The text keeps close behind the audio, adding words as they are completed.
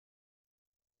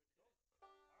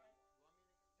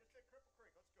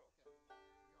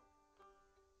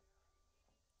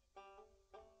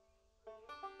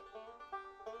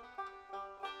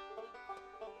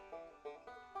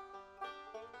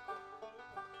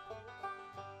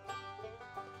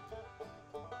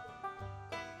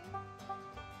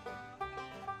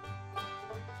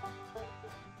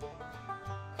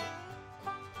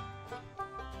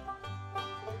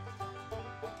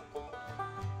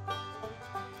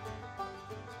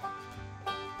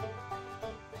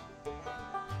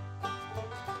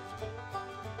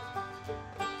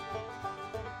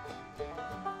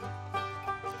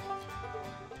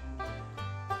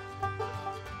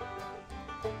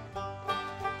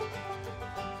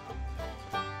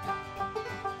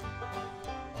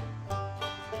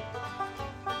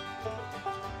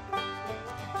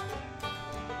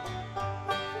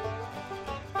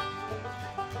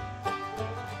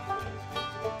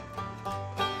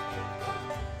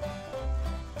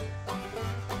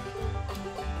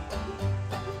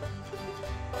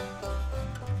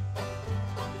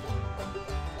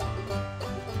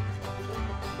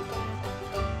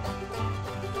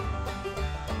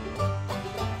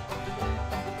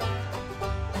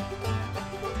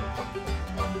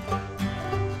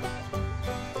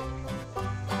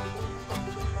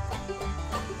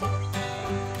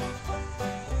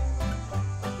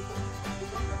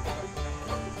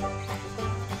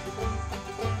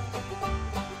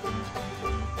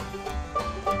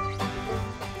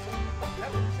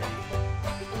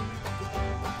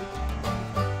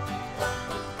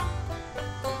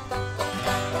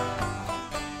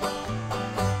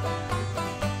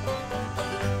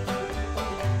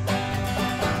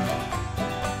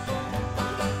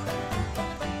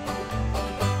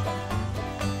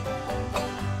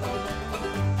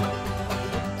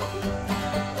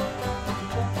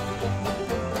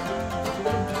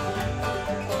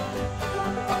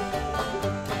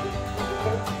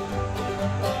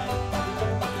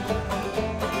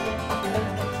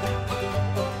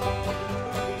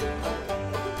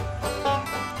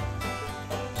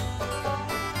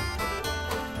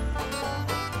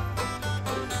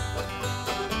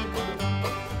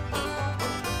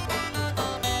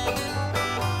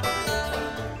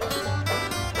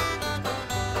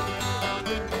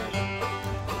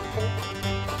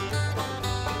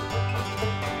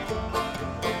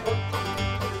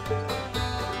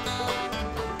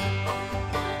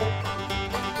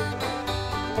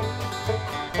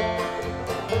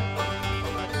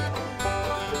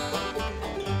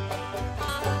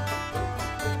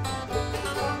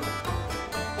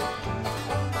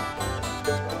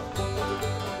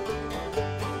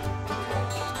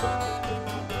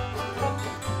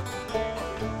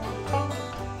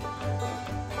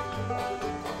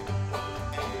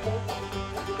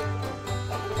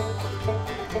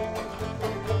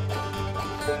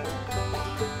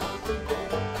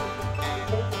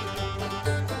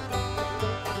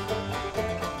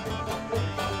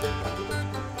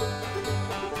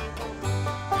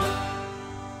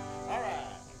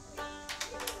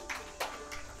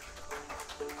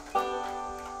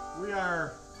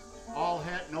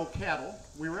cattle.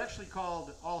 We were actually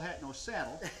called All Hat No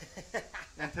Saddle.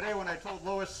 And today when I told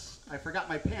Lois I forgot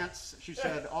my pants, she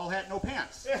said All Hat No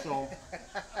Pants. So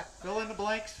fill in the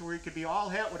blanks where you could be all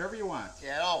hat, whatever you want.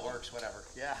 Yeah, it all works, whatever.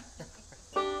 Yeah.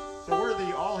 So we're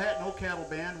the All Hat No Cattle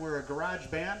band. We're a garage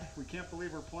band. We can't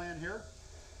believe we're playing here.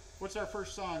 What's our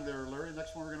first song there, Larry?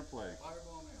 Next one we're going to play?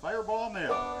 Fireball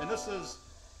Mail. And this is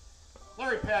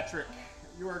Larry Patrick.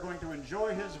 You are going to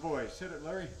enjoy his voice. Hit it,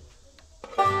 Larry.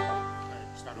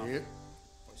 Start off. Yep.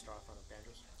 Want to start off on the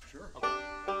banjos? Sure. Okay.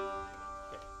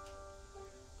 Okay.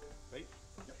 Ready?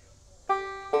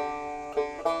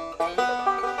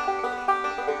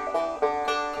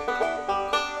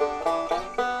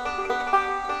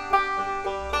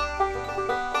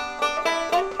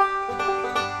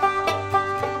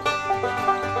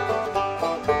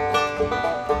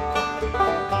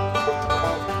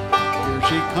 Here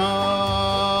she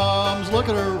comes, look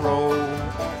at her roll.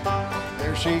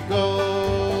 There she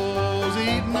goes,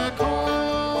 eating a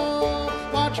coal.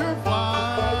 Watch her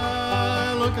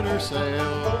fly, look at her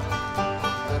sail.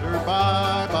 Let her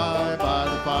by the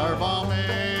fireball mail.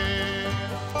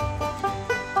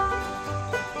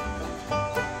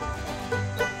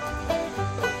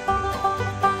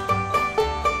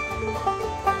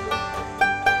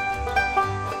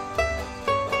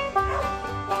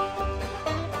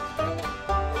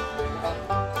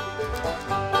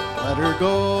 Let her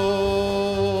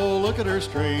go, look at her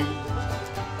stream.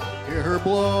 Hear her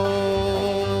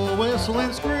blow, whistle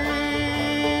and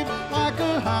scream like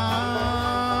a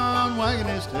hound wagging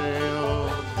his tail.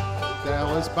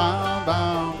 Dallas bound,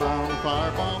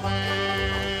 fireball mail.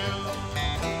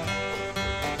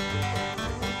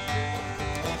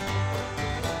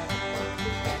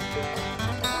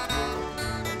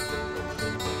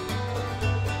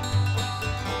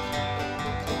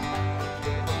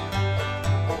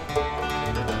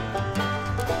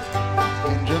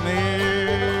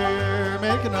 Engineer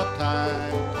making up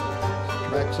time.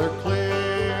 Tracks are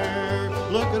clear.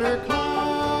 Look at her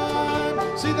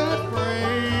climb. See that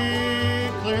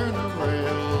freight clearing the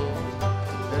rail.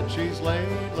 And she's late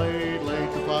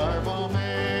to fireball mail.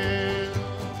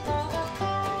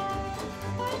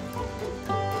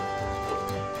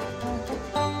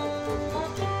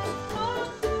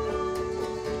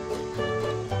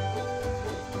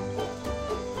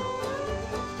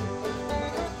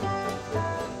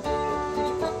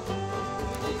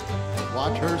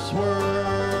 Watch her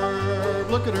swerve,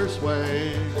 look at her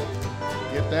sway.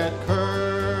 Get that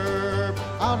curve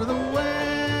out of the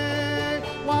way.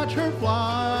 Watch her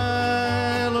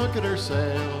fly, look at her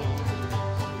sail.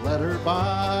 Let her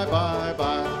by the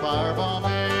fireball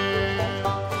mail.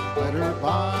 Let her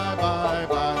by the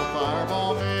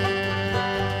fireball mail.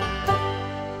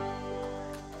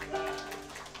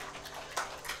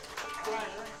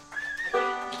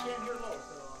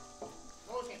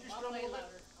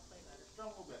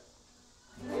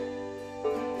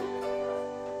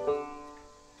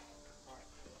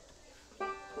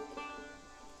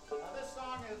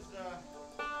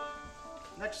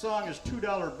 Next song is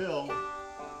 $2 Bill,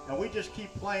 and we just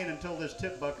keep playing until this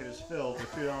tip bucket is filled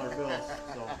with $2 bills.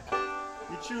 So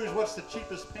you choose what's the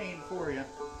cheapest pain for you.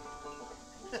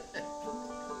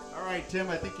 All right, Tim,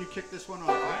 I think you kicked this one off,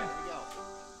 right?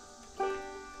 Here we go.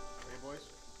 Ready, boys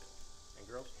and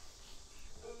girls?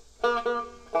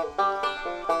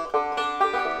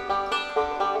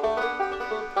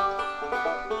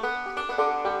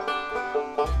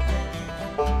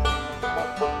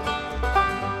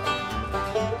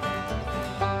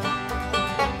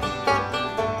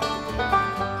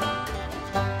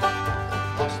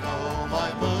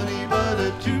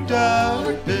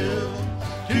 $2 bill,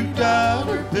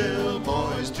 $2 bill,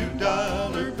 boys,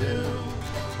 $2 bill.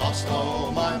 Lost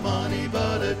all my money,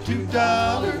 but a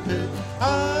 $2 bill.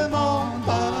 I'm on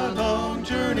my long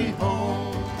journey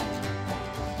home.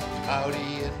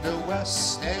 Cloudy in the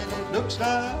west, and it looks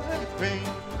like rain.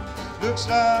 Looks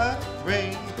like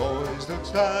rain, boys,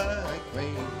 looks like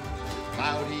rain.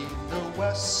 Cloudy in the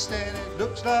west, and it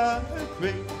looks like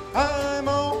rain. I'm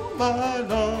on my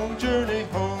long journey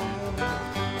home.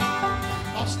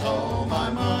 Lost all my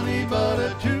money, but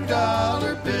a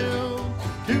 $2 bill.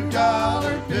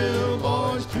 $2 bill,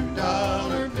 boys,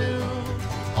 $2 bill.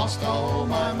 Lost all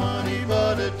my money,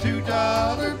 but a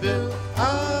 $2 bill.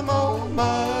 I'm on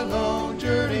my long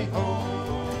journey home.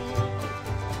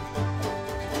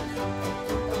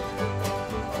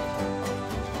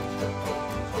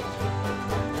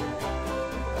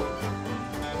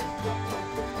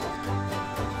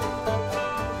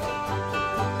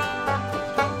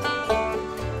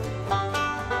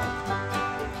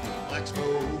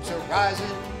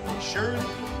 Rising, surely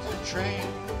train,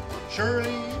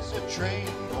 Shirley's a train,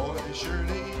 boy,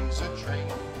 Shirley's a train.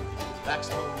 Black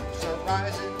smokes are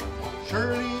rising,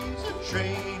 Shirley's a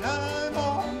train. I'm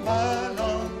on my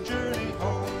long journey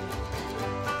home.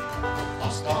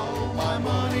 Lost all my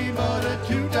money but a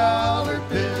 $2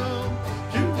 bill.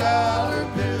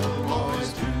 $2 bill,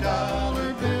 boys,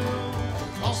 $2 bill.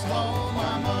 Lost all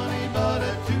my money but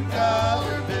a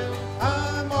 $2 bill.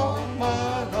 I'm on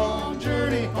my long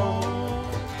journey home.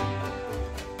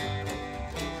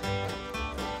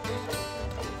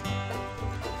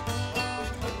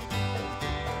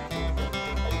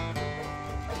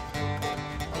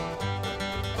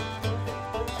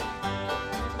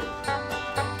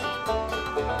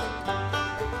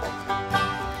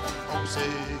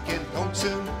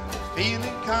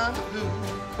 Feeling kind of blue,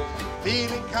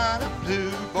 feeling kind of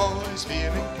blue, boys,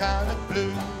 feeling kind of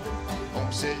blue.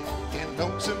 Homesick and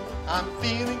lonesome, I'm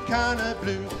feeling kind of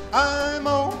blue. I'm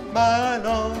on my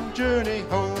long journey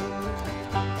home.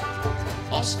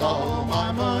 Lost all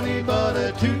my money but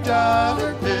a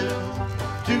 $2 bill.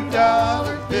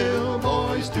 $2 bill,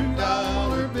 boys,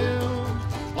 $2 bill.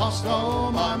 Lost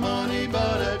all my money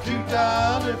but a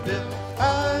 $2 bill.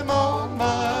 I'm on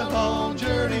my long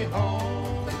journey home.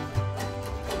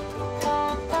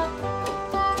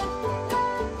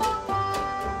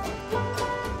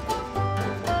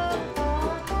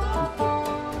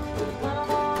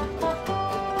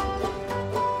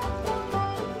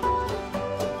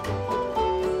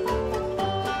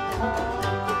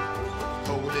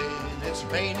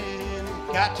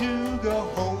 Got to go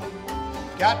home,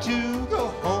 got to go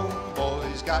home,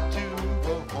 boys, got to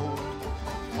go home.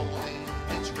 Holy,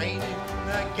 it's raining,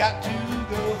 I got to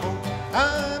go home.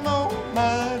 I'm on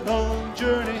my long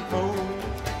journey home.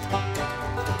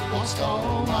 Lost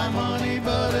all my money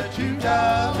but a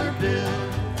 $2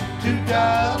 bill.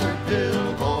 $2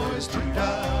 bill, boys,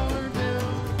 $2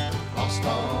 bill. Lost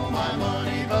all my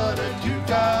money but a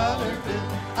 $2 bill.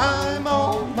 I'm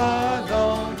on my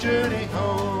long journey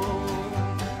home.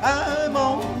 I'm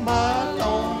on my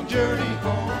long journey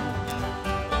home.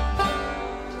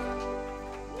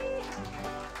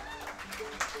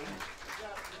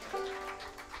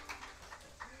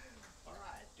 All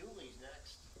right, Dooley's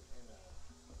next.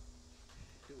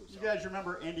 You guys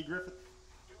remember Andy Griffith?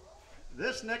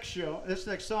 This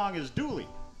next song is Dooley.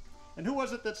 And who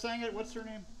was it that sang it? What's her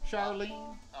name?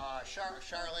 Charlene?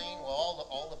 Charlene. Well,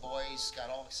 all the boys got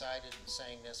all excited and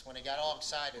sang this. When they got all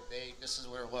excited, this is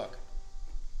where look.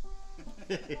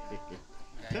 Okay.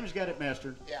 Tim's got it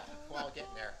mastered. Yeah, well,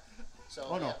 getting there. So,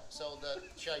 oh, no. Yeah, so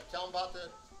should I tell them about the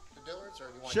Dillards, or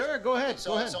do you want Sure, to? go ahead.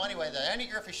 So, go ahead. So anyway, the Andy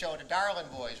Griffith Show, the Darlin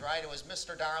Boys, right? It was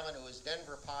Mr. Darlin, who was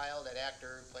Denver Pyle, that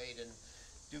actor who played in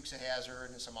Dukes of Hazzard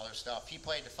and some other stuff. He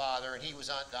played the father, and he was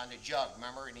on the jug,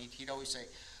 remember? And he'd always say,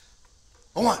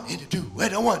 "A 1 and a 2,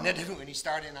 and a 1 and a 2," and he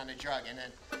started in on the jug. And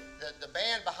then the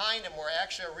band behind him were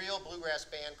actually a real bluegrass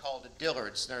band called the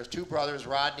Dillards. There's two brothers,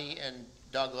 Rodney and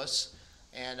Douglas,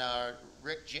 and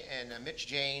Rick and Mitch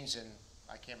Janes, and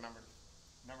I can't remember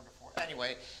the fourth.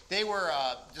 Anyway, they were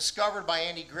discovered by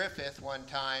Andy Griffith one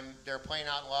time. They're playing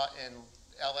out in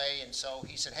L.A., and so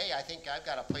he said, "Hey, I think I've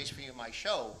got a place for you in my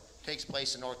show." It takes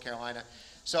place in North Carolina.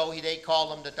 So they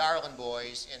called them the Darlin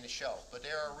Boys in the show. But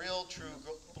they're a real, true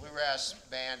bluegrass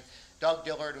band. Doug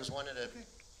Dillard was one of the,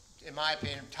 in my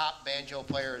opinion, top banjo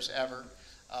players ever.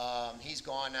 He's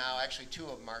gone now. Actually, two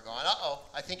of them are gone. Uh-oh,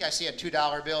 I think I see a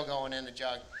 $2 bill going in the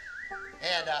jug.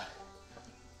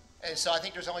 And so I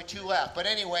think there's only two left. But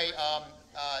anyway,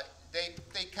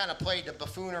 they kind of played the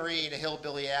buffoonery, the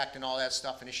hillbilly act, and all that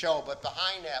stuff in the show. But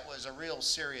behind that was a real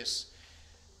serious,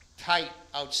 tight,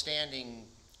 outstanding,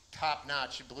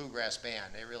 top-notch bluegrass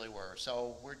band. They really were.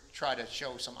 So we're trying to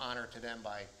show some honor to them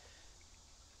by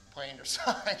playing their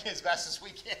song as best as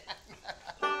we can.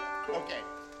 Okay.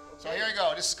 So here we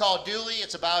go. This is called Dooley.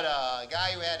 It's about a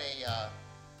guy who had a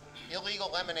illegal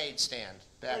lemonade stand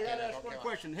back Hey, I in gotta ask North one Carolina.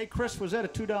 question. Hey, Chris, was that a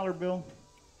 $2 bill?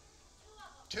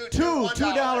 Two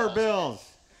 $2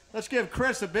 bills. Let's give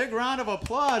Chris a big round of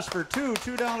applause for two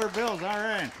 $2 bills. All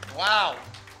right. Wow.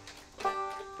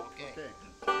 Okay.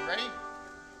 You ready?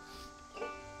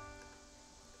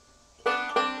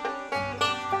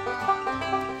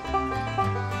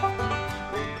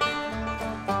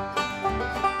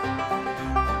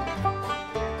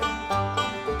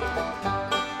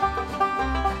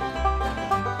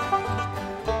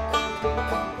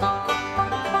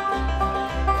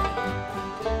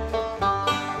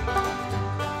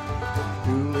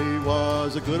 Dooley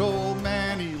was a good old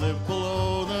man, he lived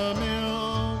below the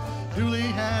mill. Dooley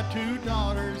had two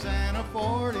daughters and a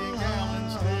 40-gallon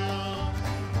still.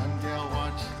 One gal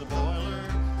watched the boiler,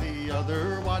 the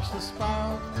other watched the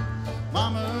spout.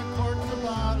 Mama corked the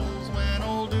bottles when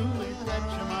old Dooley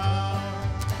fetched 'em out.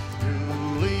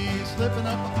 Dooley slipping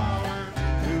up a holler,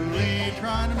 Dooley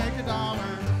trying to make a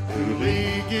dollar.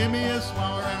 Dooley, give me a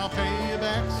swaller and I'll pay you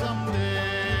back someday.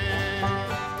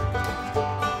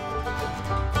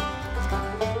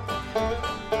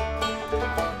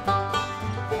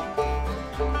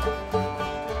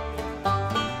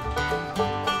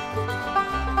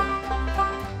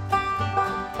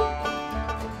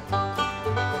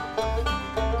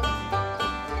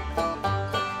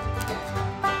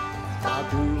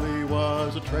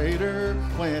 Trader,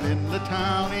 when in the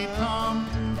town he'd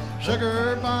come,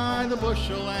 sugar by the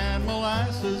bushel and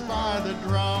molasses by the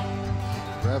drum.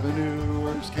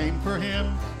 Revenuers came for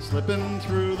him, slipping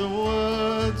through the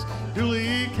woods.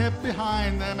 Dooley kept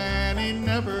behind them and he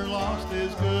never lost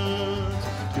his goods.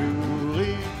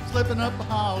 Dooley slipping up a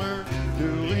holler,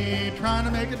 Dooley trying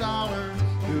to make a dollar.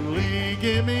 Dooley,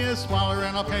 give me a swaller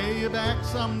and I'll pay you back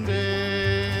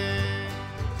someday.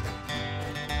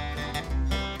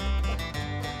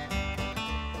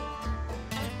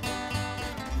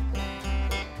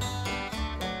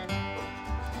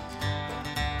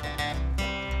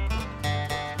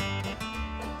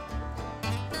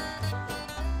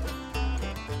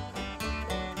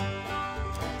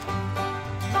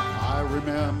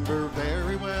 Remember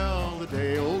very well the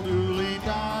day old Dooley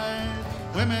died.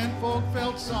 Women folk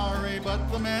felt sorry,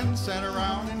 but the men sat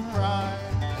around and cried.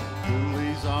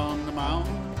 Dooley's on the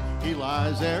mountain, he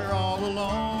lies there all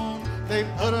alone. They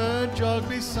put a jug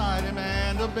beside him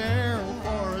and a barrel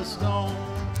for a stone.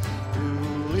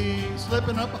 Dooley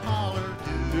slipping up a holler,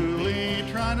 Dooley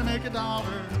trying to make a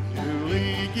dollar.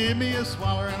 Dooley, give me a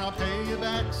swaller and I'll pay you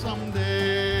back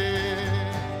someday.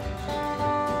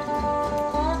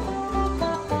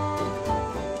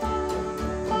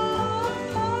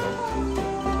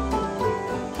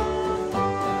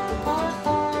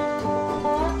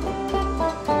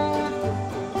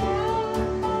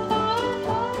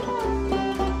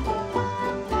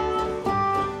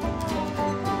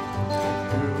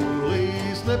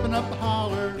 Slipping up a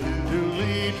holler,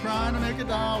 Dooley trying to make a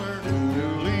dollar.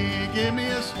 Dooley, give me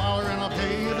a swaller and I'll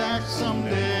pay you back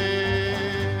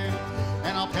someday.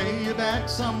 And I'll pay you back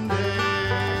someday.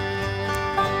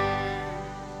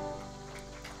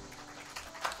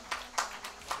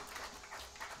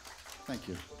 Thank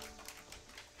you.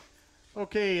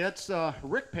 Okay, that's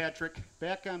Rick Patrick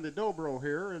back on the dobro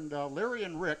here, and Larry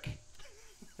and Rick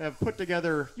have put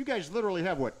together, you guys literally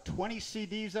have, what, 20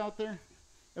 CDs out there?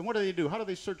 And what do they do? How do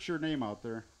they search your name out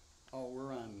there? Oh,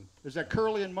 we're on... Is that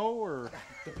Curly and Moe, or?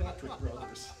 The Patrick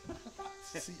Brothers.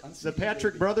 The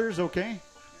Patrick Brothers, okay.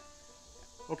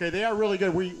 Okay, they are really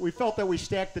good. We felt that we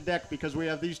stacked the deck because we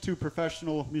have these two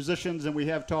professional musicians and we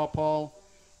have Tall Paul.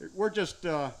 We're just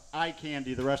eye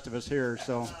candy, the rest of us here,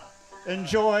 so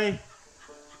enjoy.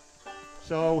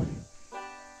 So,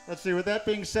 let's see, with that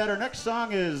being said, our next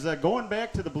song is Going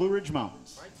Back to the Blue Ridge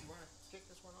Mountains. Mike, you want to kick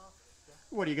this one off?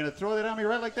 What, are you going to throw that on me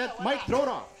right like that? Mike, throw it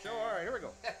off. Sure, all right, here we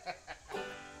go. I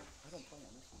don't play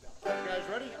on this one. You guys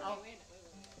ready?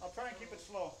 I'll try and keep it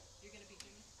slow. You're going to be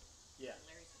doing it? Yeah.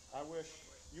 I wish.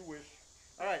 You wish.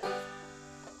 All right.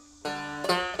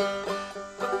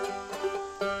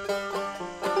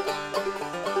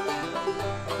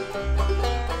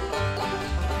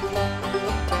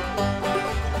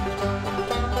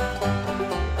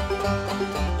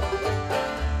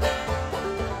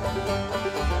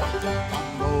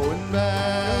 I'm going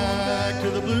back to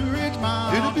the Blue Ridge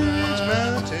Mountains. To the Blue Ridge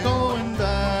Mountains. Going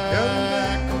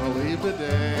back, gonna leave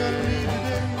today.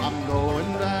 I'm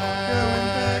going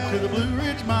back to the Blue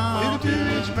Ridge Mountains. To the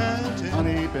Blue Ridge Mountains.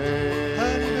 Honey babe,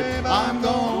 Honey babe, I'm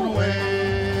going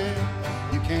away.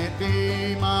 You can't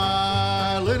be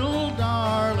my little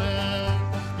darling.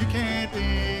 You can't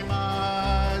be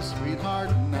my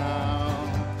sweetheart now.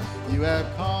 You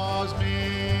have caused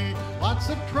me lots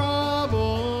of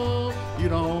trouble. You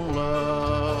don't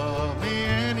love me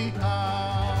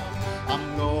anyhow.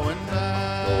 I'm going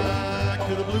back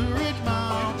to the Blue Ridge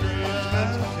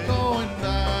Mountains. Going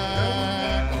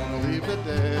back, gonna leave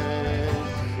today.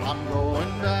 I'm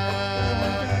going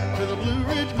back to the Blue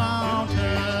Ridge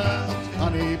Mountains.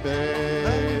 Honey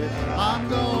babe, I'm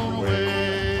going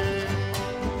away.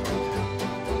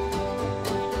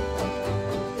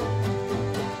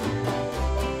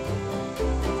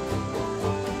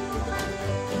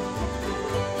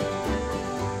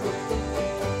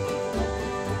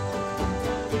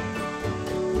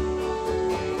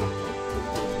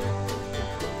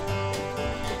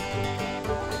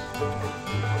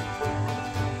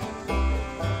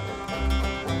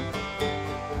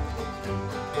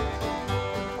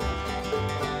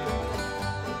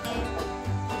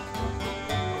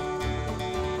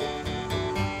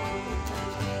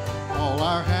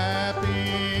 Our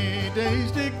happy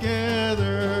days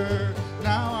together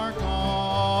now are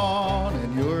gone,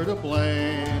 and you're to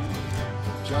blame.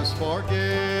 Just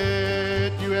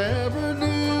forget you ever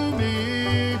knew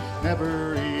me,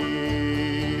 never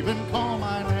even call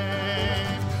my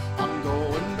name. I'm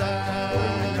going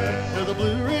back to the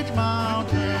Blue Ridge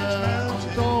Mountains,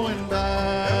 going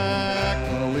back,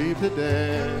 gonna leave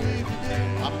today.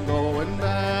 I'm going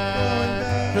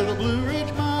back to the Blue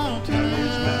Ridge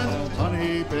Mountains,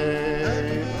 honey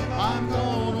babe, I'm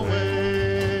going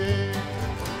away.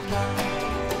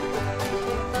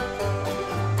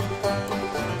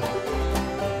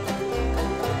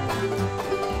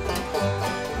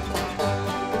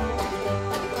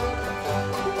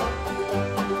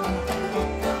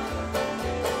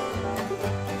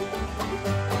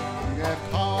 You have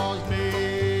caused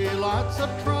me lots of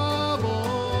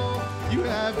trouble. You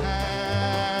have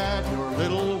had your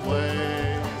little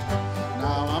way.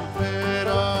 Now I'm fed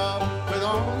up with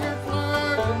all your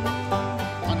flirting.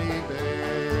 Honey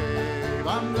babe,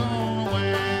 I'm going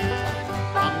away.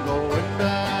 I'm going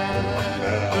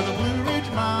back to the Blue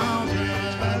Ridge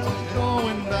Mountains.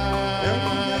 Going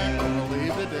back, gonna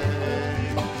leave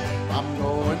today. I'm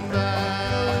going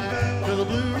back to the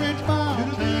Blue Ridge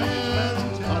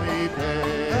Mountains. Honey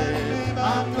babe,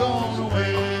 I'm going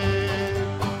away.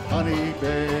 Honey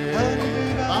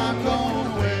babe, I'm going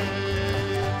away.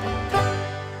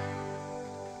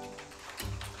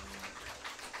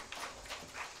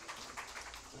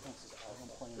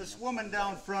 This woman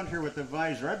down front here with the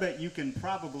visor, I bet you can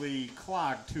probably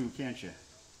clog too, can't you?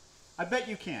 I bet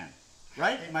you can.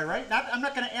 Right? Am I right? I'm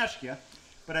not going to ask you,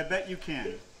 but I bet you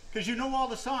can. Because you know all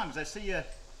the songs. I see you.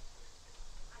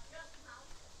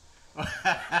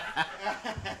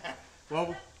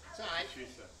 Well,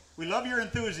 we love your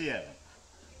enthusiasm.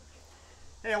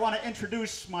 Hey, I want to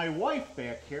introduce my wife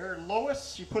back here,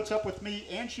 Lois. She puts up with me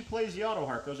and she plays the auto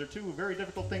harp. Those are two very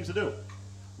difficult things to do.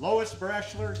 Lois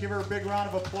Brashler, give her a big round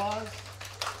of applause.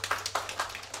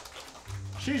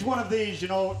 She's one of these, you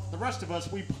know, the rest of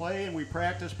us, we play and we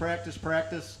practice.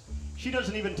 She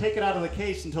doesn't even take it out of the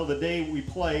case until the day we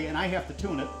play, and I have to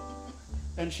tune it.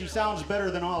 And she sounds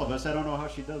better than all of us. I don't know how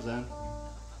she does that.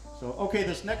 So, okay,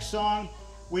 this next song,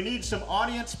 we need some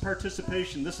audience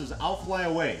participation. This is I'll Fly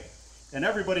Away. And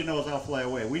everybody knows I'll Fly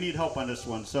Away. We need help on this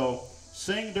one. So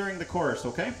sing during the chorus,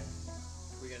 okay?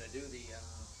 We're going to do the,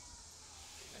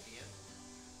 at the end.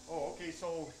 Oh, okay,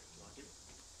 so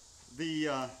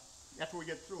after we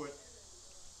get through it,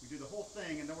 we do the whole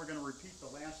thing, and then we're going to repeat the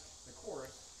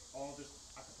chorus, all just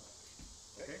a cappella.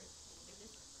 Okay?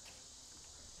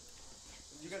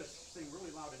 You got to sing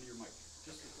really loud into your mic.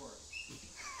 Just the chorus.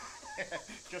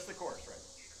 Just the chorus, right?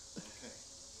 Okay.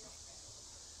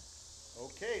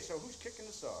 Okay, so who's kicking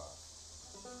us off?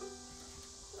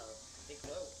 I think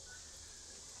Lo.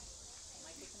 Am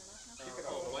I kicking it off now? Kick it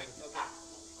off. Mike, okay.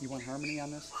 You want harmony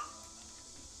on this?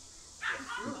 How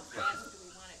fast do we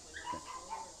want it?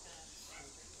 Slow or fast?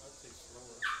 I'd say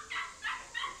slower.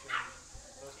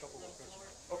 Those couple of questions.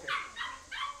 Okay.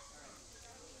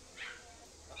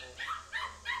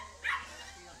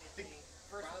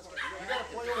 You got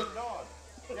to play over the dog.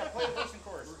 Yeah, play the verse and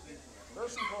chorus.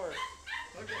 Verse and chorus.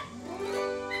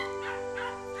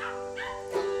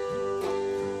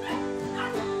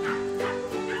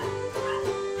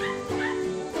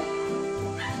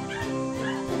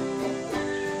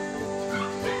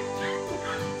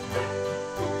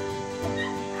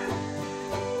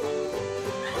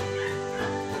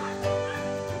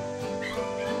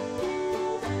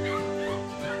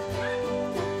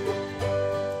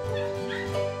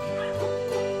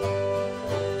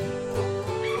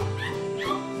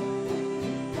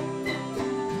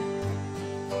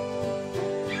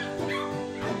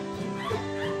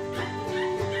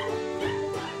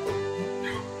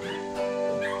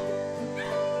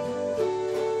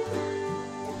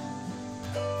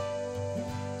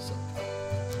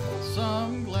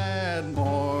 Some glad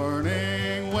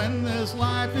morning when this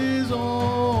life is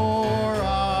o'er,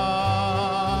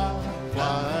 I'll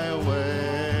fly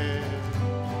away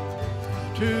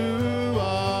to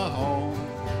a home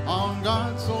on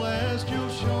God's celestial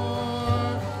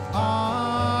shore.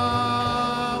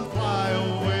 I'll fly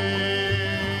away.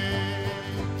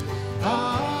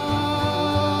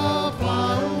 I'll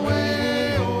fly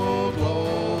away, oh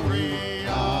glory.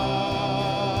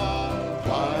 I'll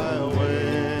fly away.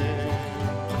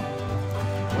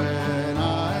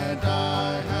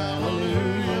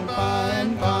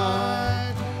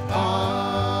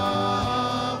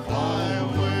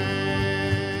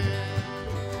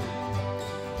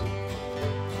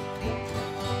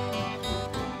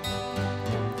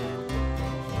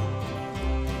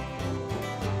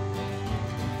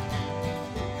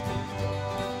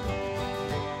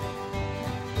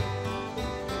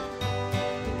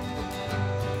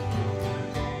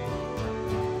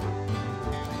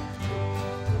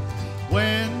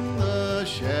 When the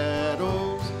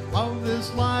shadows of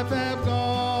this life have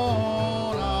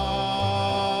gone,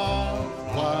 I'll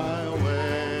fly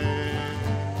away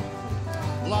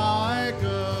like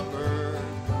a bird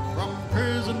from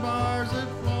prison bars that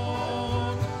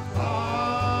flown.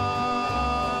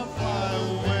 I'll fly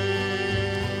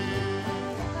away.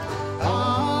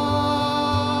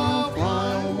 I'll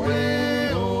fly away,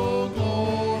 oh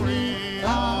glory.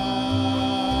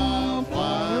 I'll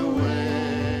fly away.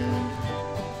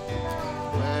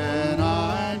 When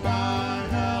I die,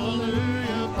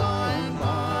 hallelujah, by and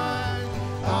by,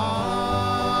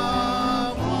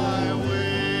 I'll fly away.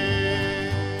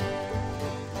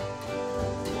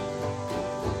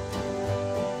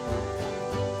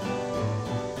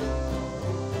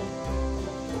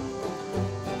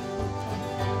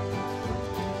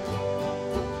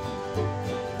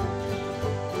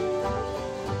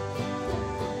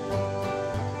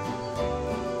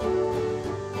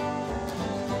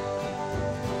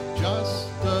 Just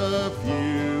a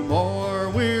few more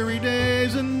weary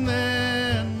days and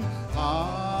then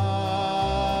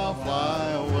I'll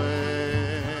fly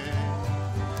away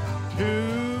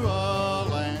to a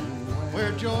land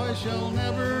where joy shall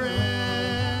never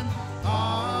end.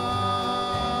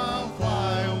 I'll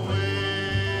fly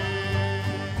away.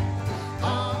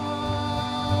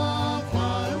 I'll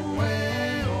fly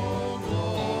away, oh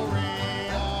glory.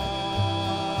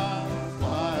 I'll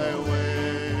fly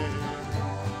away.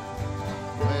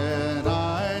 When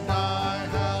I die,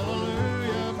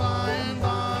 hallelujah, by and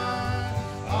by,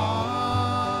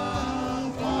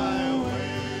 I'll fly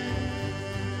away.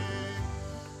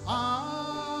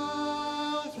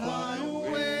 I'll fly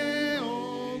away,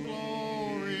 oh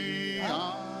glory,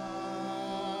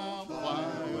 I'll fly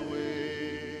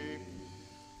away.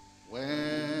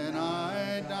 When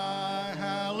I die,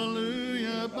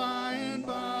 hallelujah, by and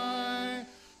by,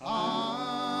 I'll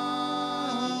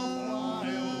fly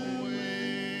away.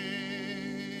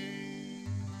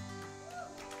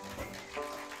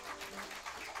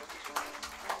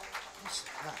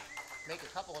 Make a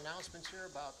couple announcements here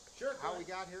about how we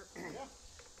got here.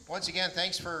 Once again,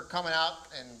 thanks for coming out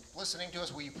and listening to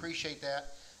us. We appreciate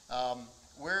that.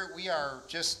 We are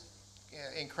just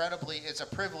incredibly. It's a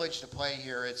privilege to play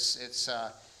here. It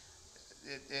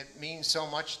means so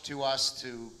much to us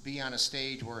to be on a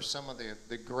stage where some of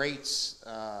the greats,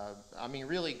 I mean,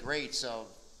 really greats of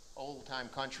old time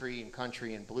country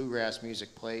and bluegrass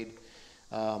music played.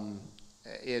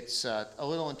 It's a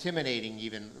little intimidating,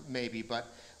 even maybe,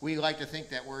 but we like to think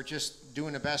that we're just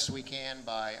doing the best we can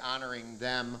by honoring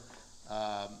them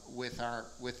with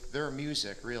their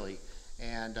music, really.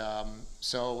 And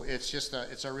so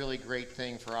it's a really great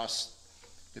thing for us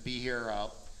to be here.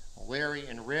 Larry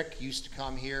and Rick used to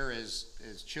come here as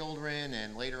children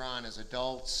and later on as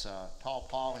adults. Tall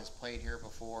Paul has played here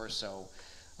before, so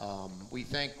we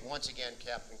thank once again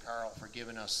Captain Carl for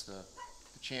giving us the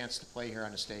chance to play here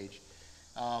on the stage.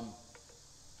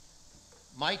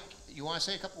 Mike, you want to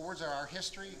say a couple words of our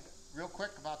history real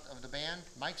quick of the band?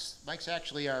 Mike's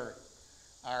actually our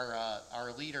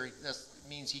leader. That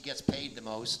means he gets paid the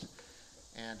most.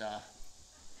 And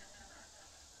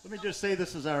Let me just say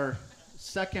this is our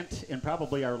second and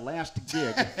probably our last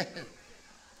gig.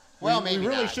 well, we maybe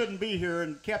really not. shouldn't be here,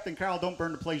 and Captain Carl, don't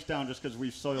burn the place down just because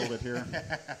we've soiled it here.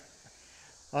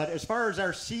 As far as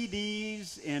our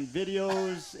CDs and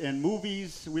videos and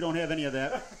movies, we don't have any of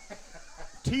that.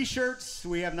 T-shirts,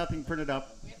 we have nothing printed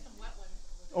up. We have some wet ones.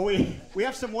 Oh, we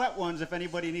have some wet ones if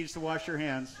anybody needs to wash their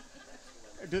hands.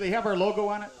 Do they have our logo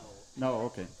on it? No,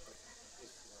 okay.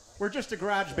 We're just a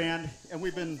garage band, and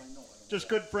we've been just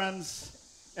good friends.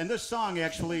 And this song,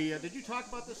 actually, did you talk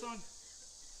about this song?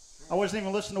 I wasn't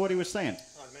even listening to what he was saying.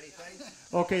 Many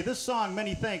thanks. Okay, this song,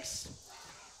 Many Thanks.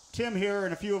 Tim here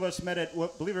and a few of us met at,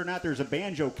 believe it or not, there's a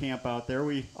banjo camp out there.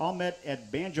 We all met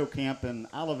at banjo camp in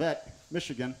Olivet,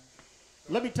 Michigan.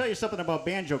 Let me tell you something about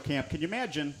banjo camp. Can you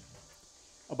imagine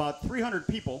about 300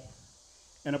 people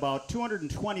and about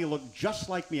 220 look just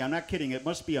like me? I'm not kidding. It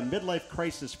must be a midlife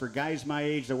crisis for guys my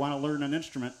age that want to learn an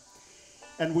instrument.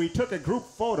 And we took a group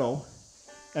photo,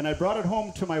 and I brought it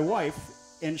home to my wife,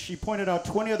 and she pointed out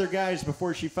 20 other guys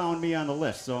before she found me on the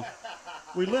list. So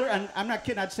we literally, and I'm not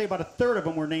kidding, I'd say about a third of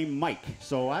them were named Mike.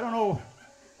 So I don't know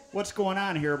what's going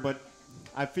on here, but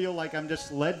I feel like I'm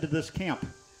just led to this camp.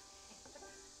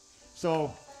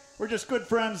 So we're just good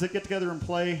friends that get together and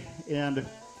play, and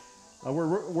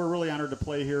we're really honored to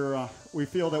play here. We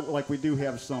feel that like we do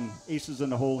have some aces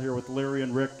in the hole here with Larry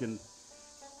and Rick and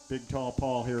Big Tall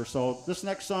Paul here. So this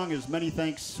next song is Many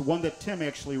Thanks, one that Tim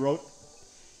actually wrote.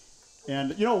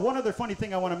 And you know, one other funny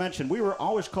thing I want to mention, we were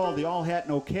always called the All Hat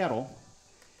No Cattle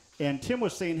And Tim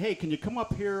was saying, hey, can you come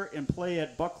up here and play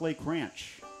at BuckLake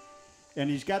Ranch? And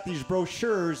he's got these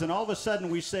brochures, and all of a sudden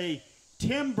we say,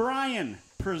 Tim Bryan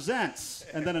presents,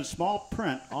 and then in small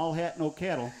print, all hat, no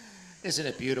cattle. Isn't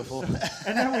it beautiful?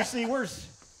 And then we see, where's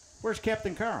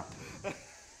Captain Carl?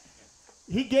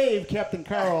 He gave Captain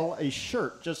Carl a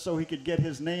shirt just so he could get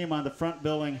his name on the front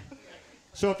billing.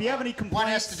 So if you have any complaints...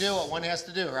 One has to do what one has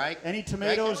to do, right? Any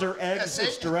tomatoes or eggs, That's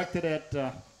it's directed at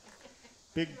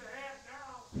Big...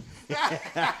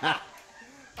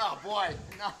 Oh, boy.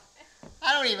 No.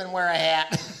 I don't even wear a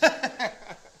hat.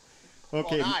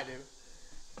 Okay. Well, now I do.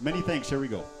 Many thanks. Here we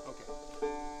go. Okay.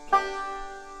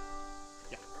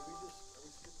 Yeah.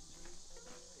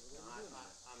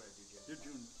 I'm going to do Jim. You're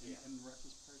doing and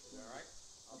Russ's part? All right?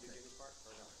 I'll do Jim's part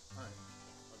or no? All right.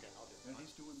 Okay, I'll do And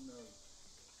he's doing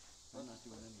I'm not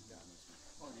doing any down this one.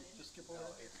 Oh, you just skip over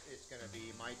No, it? it's going to be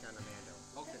Mike on the Mando.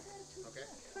 Okay. Okay?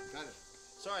 Got it.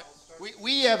 Sorry.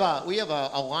 We have a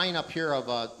lineup here of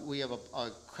we have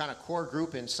a kind of core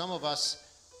group, and some of us,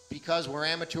 because we're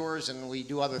amateurs and we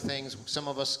do other things, some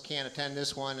of us can't attend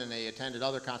this one, and they attended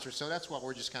other concerts. So that's what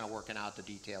we're just kind of working out the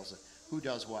details of who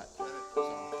does what. So,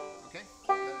 okay.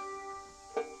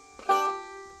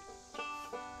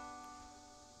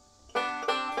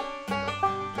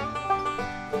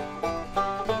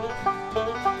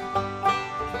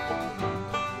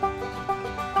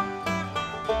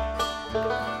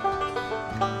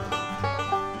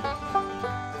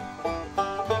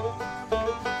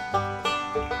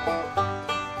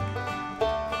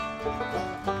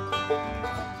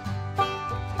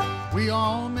 We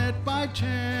all met by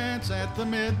chance at the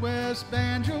Midwest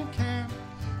Banjo Camp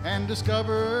and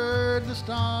discovered the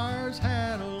stars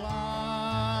had aligned.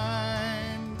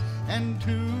 And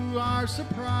to our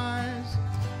surprise,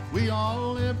 we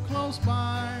all lived close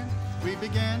by. We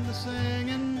began to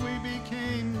sing and we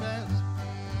became best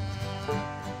friends.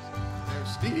 There's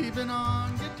Stephen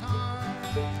on guitar,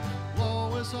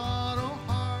 Lois auto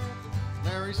harp,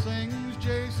 Larry sings,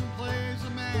 Jason plays a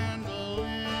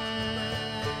mandolin.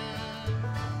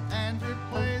 Andrew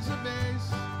plays a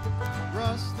bass,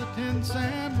 Russ the tin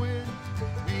sandwich,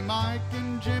 me, Mike,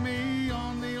 and Jimmy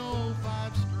on the old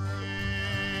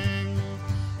 5-string.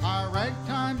 Our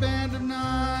ragtime band of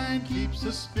 9 keeps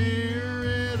the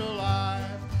spirit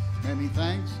alive. Many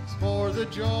thanks for the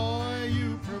joy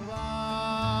you provide.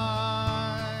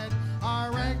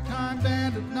 Our ragtime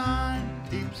band of 9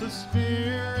 keeps the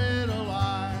spirit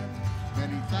alive.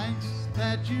 Many thanks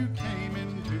that you came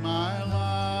into my life.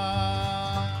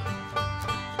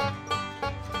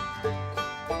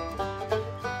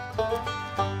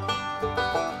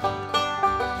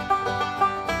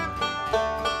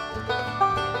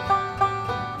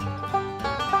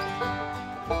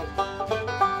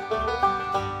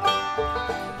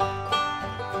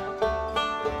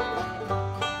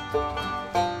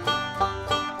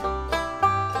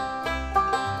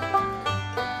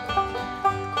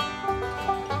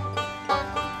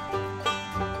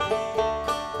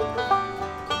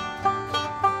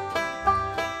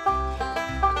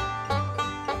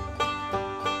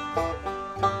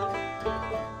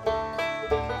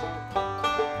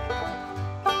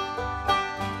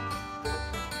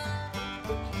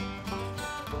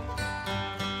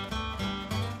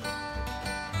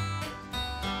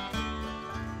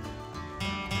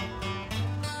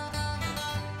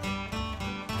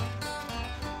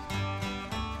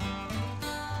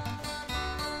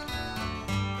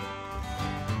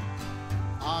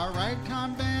 Our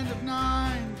ragtime band of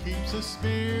 9 keeps the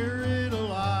spirit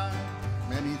alive.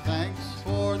 Many thanks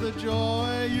for the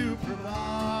joy you provide.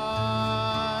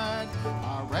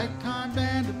 Our ragtime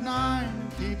band of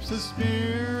 9 keeps the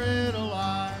spirit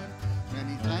alive.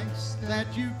 Many thanks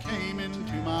that you came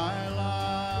into my life.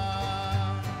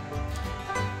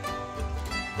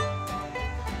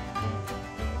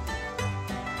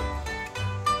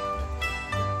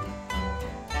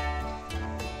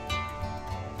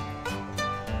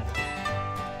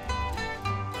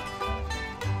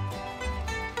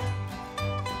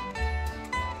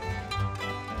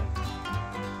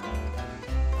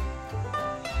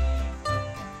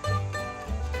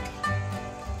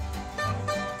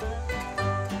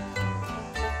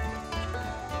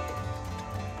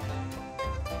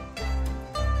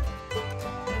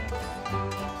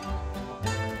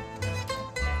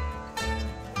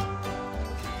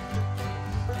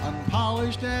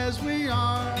 Unpolished as we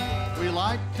are, we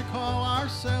like to call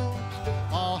ourselves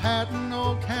all hat and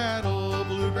no cattle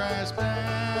bluegrass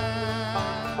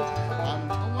band. And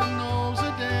no one knows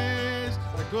the days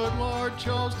the good Lord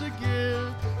chose to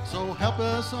give, so help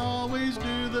us always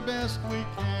do the best we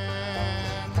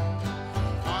can.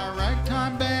 Our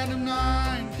ragtime band of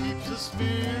 9 keeps the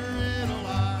spirit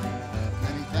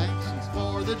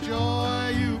the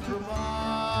joy you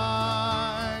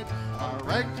provide. Our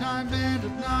ragtime band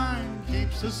of 9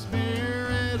 keeps the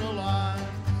spirit alive.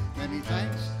 Many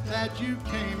thanks that you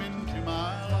came into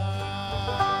my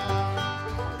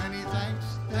life. Many thanks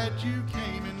that you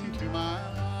came into my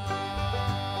life.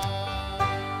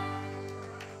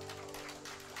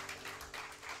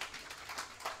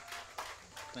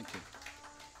 Thank you.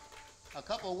 A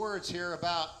couple of words here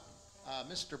about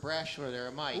Mr. Brashler there,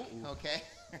 Mike, okay?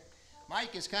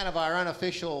 Mike is kind of our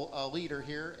unofficial leader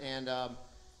here, and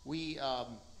we kind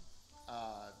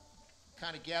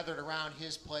of gathered around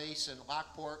his place in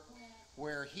Lockport,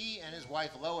 where he and his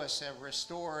wife Lois have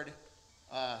restored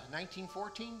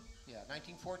 1914? Yeah,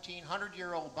 1914,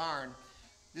 100-year-old barn.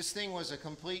 This thing was a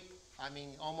complete, I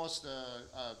mean, almost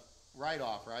a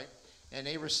write-off, right? And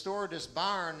they restored this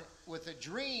barn with a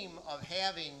dream of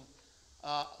having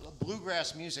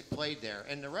bluegrass music played there.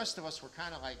 And the rest of us were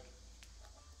kind of like,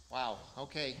 wow,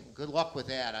 okay, good luck with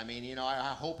that. I mean, you know,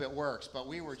 I hope it works. But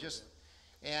we were just,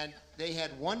 and they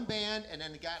had one band, and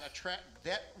then got a track,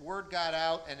 that word got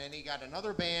out, and then he got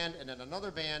another band, and then another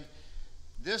band.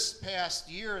 This past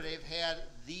year, they've had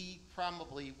the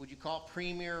probably, would you call it,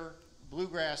 premier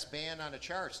bluegrass band on the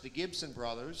charts, the Gibson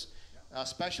Brothers.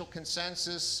 Special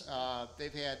Consensus.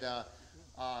 They've had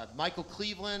Michael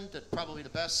Cleveland, probably the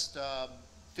best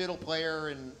fiddle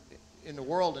player in the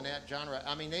world in that genre.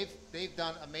 I mean, they've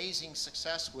done amazing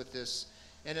success with this,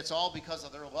 and it's all because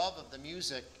of their love of the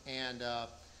music. And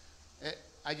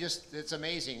it's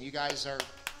amazing. You guys have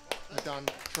done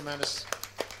tremendous.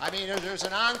 I mean, there's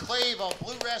an enclave of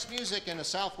bluegrass music in the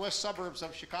southwest suburbs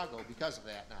of Chicago because of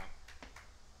that now.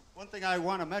 One thing I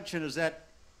want to mention is that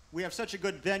we have such a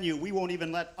good venue, we won't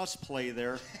even let us play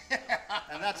there,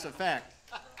 and that's a fact.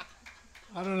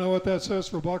 I don't know what that says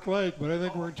for BuckLake, but I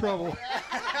think we're in trouble.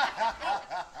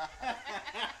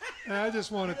 And I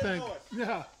just want to thank,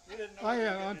 I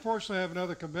unfortunately have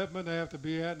another commitment I have to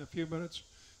be at in a few minutes,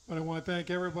 but I want to thank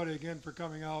everybody again for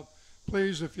coming out.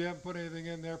 Please, if you haven't put anything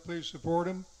in there, please support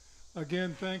them.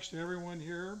 Again, thanks to everyone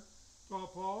here.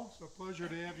 Paul, it's a pleasure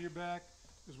to have you back,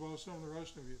 as well as some of the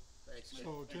rest of you. Thanks.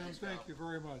 So, Tim, thank you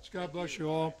very much. God bless you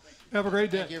all. Have a great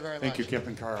day. Thank you very much. Thank you,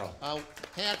 Captain Carl.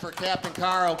 Hand for Captain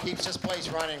Carl, keeps this place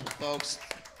running, folks.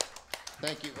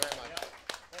 Thank you very much.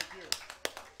 Thank you.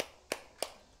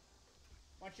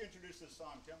 Why don't you introduce this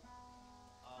song, Tim? We're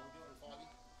doing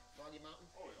Foggy Mountain?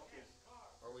 Oh, okay.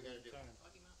 Or are we going to do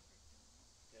Foggy Mountain?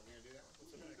 Yeah, we're going to do that one?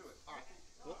 We're going to do it. All right.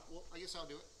 Well, I guess I'll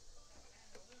do it.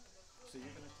 So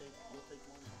you're going to take, you'll take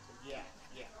one? Yeah.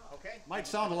 Okay. Might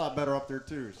sound a lot better up there,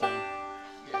 too. So.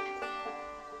 Yeah.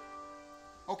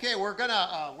 Okay, we're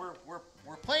gonna we're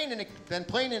been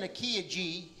playing in a key of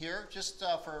G here, just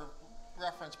for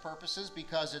reference purposes,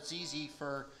 because it's easy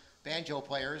for banjo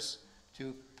players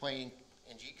to play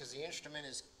in G, because the instrument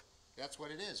is, that's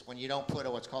what it is. When you don't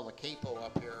put what's called a capo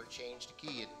up here or change the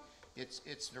key,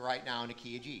 it's right now in the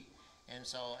key of G, and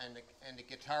so and the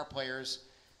guitar players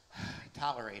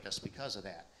tolerate us because of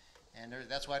that. And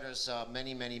that's why there's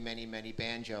many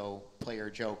banjo player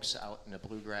jokes out in the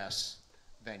bluegrass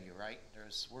venue, right?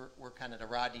 We're kind of the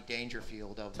Rodney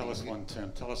Dangerfield of. Tell us one,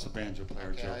 Tim. Tell us a banjo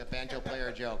player joke. A banjo player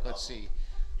joke. Let's see.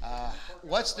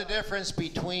 What's the difference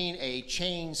between a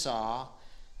chainsaw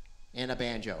and a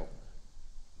banjo?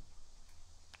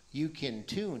 You can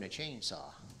tune a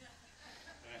chainsaw.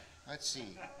 Let's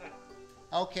see.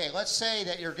 Okay, let's say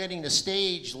that you're getting the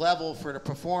stage level for the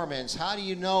performance. How do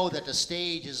you know that the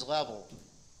stage is level?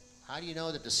 How do you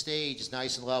know that the stage is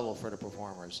nice and level for the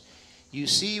performers? You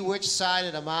see which side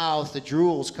of the mouth the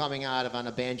drool's coming out of on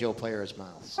a banjo player's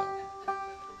mouth. So.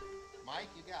 Mike,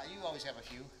 you always have a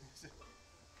few.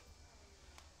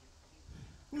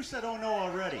 Who said oh no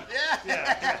already?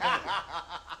 Yeah.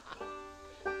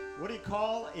 What do you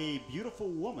call a beautiful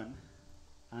woman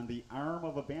on the arm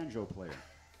of a banjo player?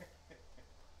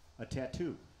 A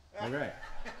tattoo. All right.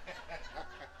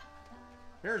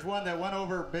 Here's one that went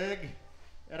over big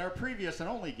at our previous and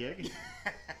only gig.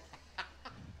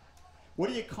 What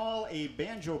do you call a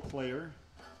banjo player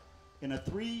in a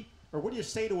what do you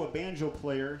say to a banjo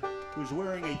player who's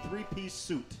wearing a three-piece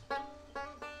suit?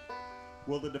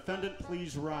 Will the defendant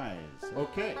please rise?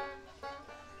 Okay.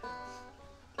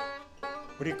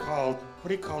 What do you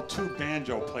call two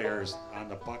banjo players on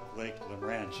the BuckLake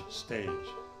Ranch stage?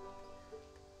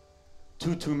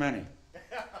 Too many.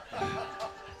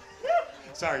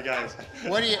 Sorry, guys.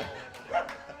 What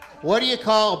do you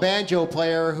call a banjo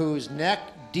player who's neck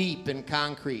deep in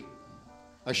concrete?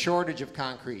 A shortage of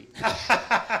concrete.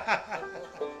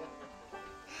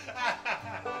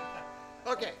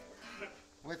 Okay.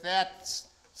 With that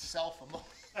self-emotion.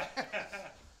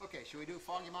 Okay, should we do a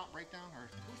Foggy Mountain breakdown? Or?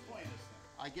 Who's playing this thing?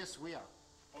 I guess we are.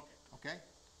 Okay. Okay?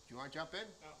 Do you want to jump in?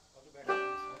 No, I'll do back.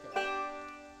 Okay.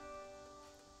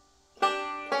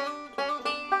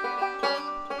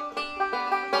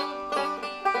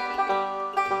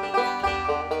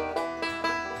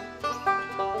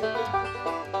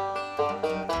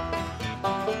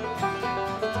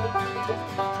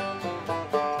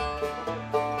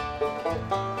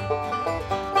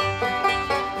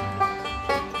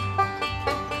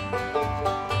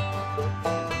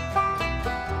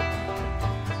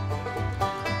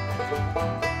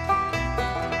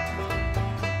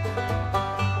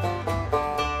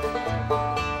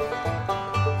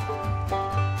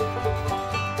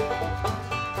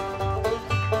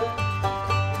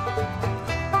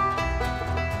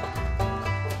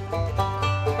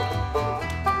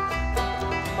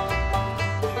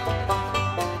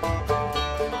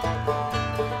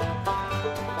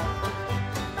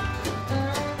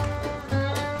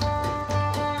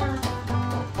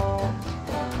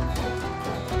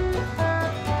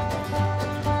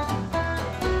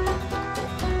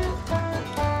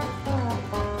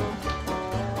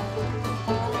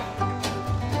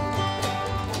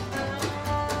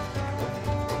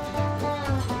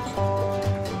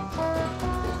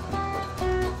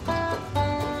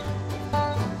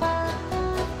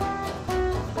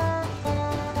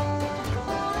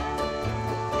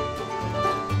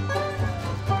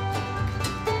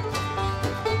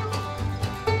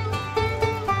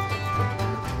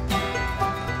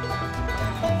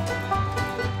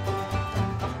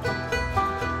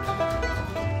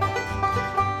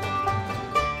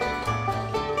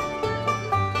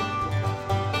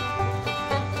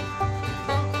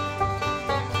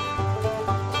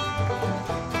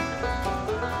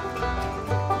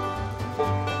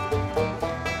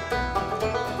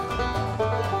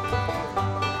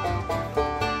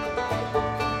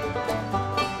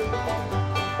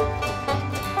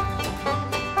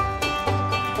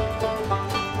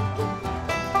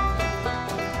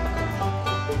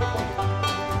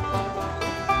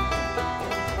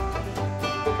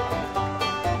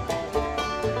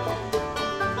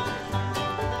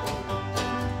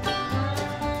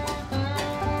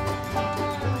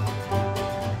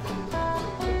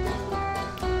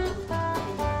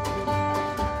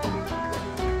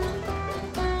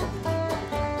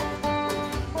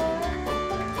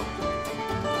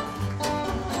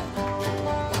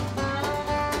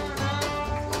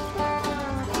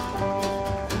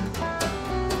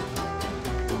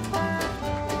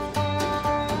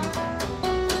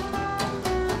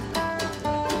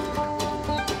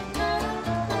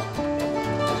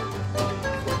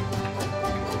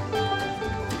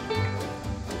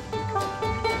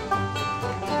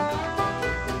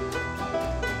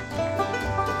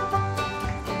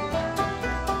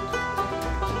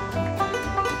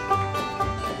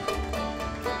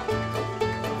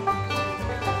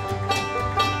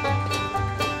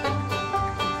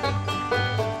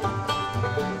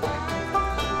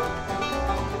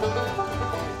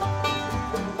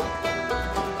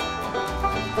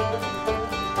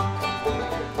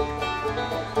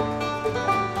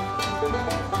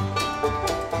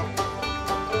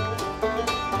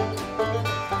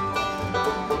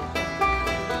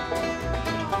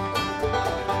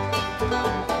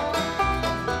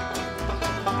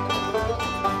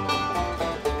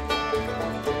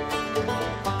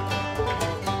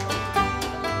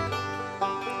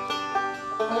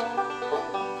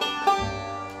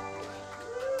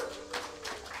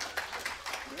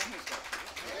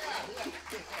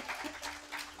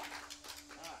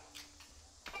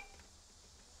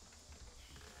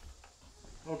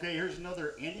 Okay, here's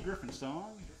another Andy Griffin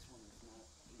song.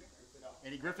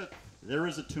 Andy Griffith, there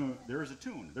is a tune, there is a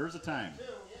tune, there is a time.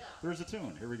 There is a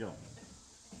tune, here we go.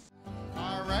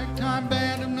 Our ragtime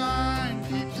band of 9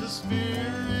 keeps the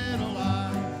spirit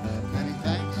alive. Many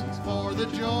thanks for the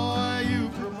joy you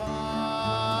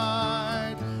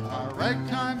provide. Our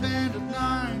ragtime band of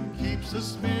 9 keeps the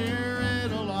spirit